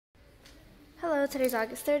Hello, today's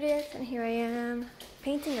August 30th, and here I am.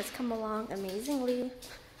 Painting has come along amazingly.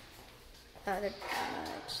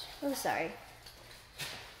 Oh, sorry.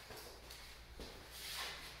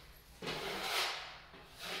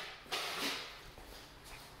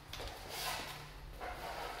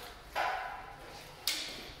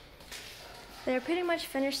 They're pretty much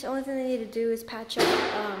finished. The only thing they need to do is patch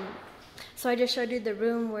up. So I just showed you the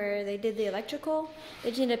room where they did the electrical.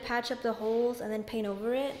 They just need to patch up the holes and then paint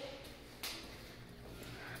over it.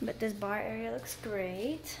 But this bar area looks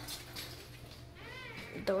great.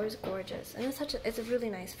 The door is gorgeous, and it's a really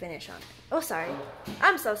nice finish on it. Oh, sorry.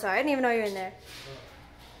 I'm so sorry. I didn't even know you were in there.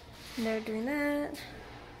 And they're doing that.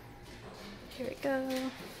 Here we go.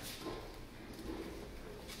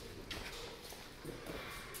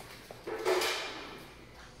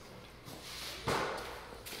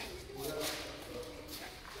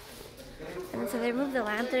 And so they removed the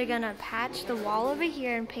lamp. They're gonna patch the wall over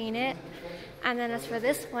here and paint it. And then as for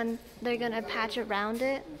this one, they're gonna patch around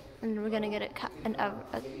it, and we're gonna get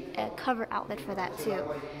a cover outlet for that too.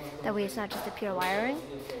 That way it's not just a pure wiring,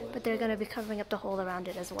 but they're gonna be covering up the hole around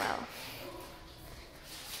it as well.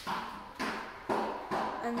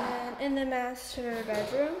 And then in the master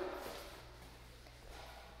bedroom,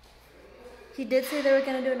 he did say they were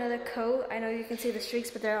gonna do another coat. I know you can see the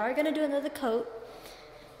streaks, but they are gonna do another coat.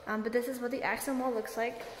 But this is what the accent wall looks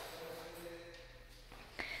like.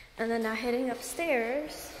 And then now heading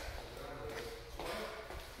upstairs.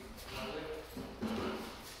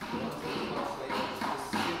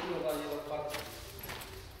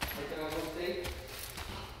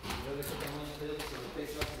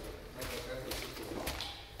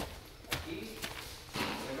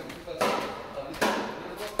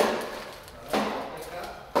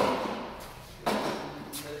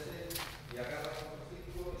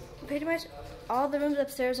 Pretty much all the rooms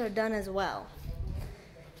upstairs are done as well.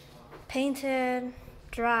 Painted,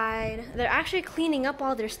 dried. They're actually cleaning up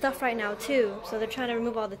all their stuff right now too. So they're trying to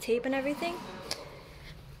remove all the tape and everything.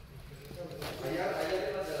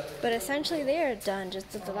 But essentially they are done.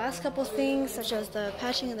 Just the last couple things, such as the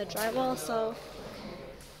patching and the drywall. So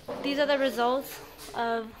these are the results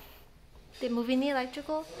of moving the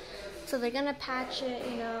electrical. So they're gonna patch it,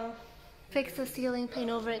 you know, fix the ceiling, paint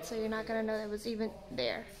over it, so you're not gonna know it was even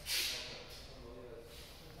there.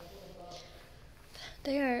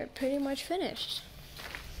 They are pretty much finished.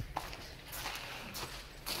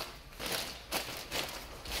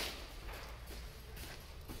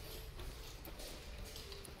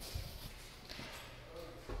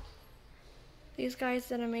 These guys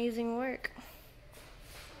did amazing work.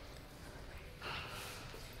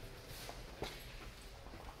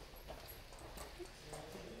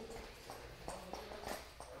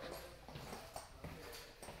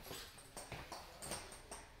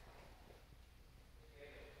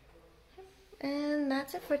 And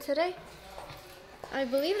that's it for today. I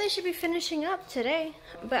believe they should be finishing up today,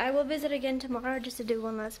 but I will visit again tomorrow just to do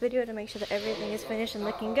one last video to make sure that everything is finished and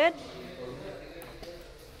looking good.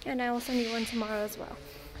 And I will send you one tomorrow as well.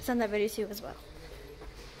 Send that video to you as well.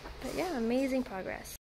 But yeah, amazing progress.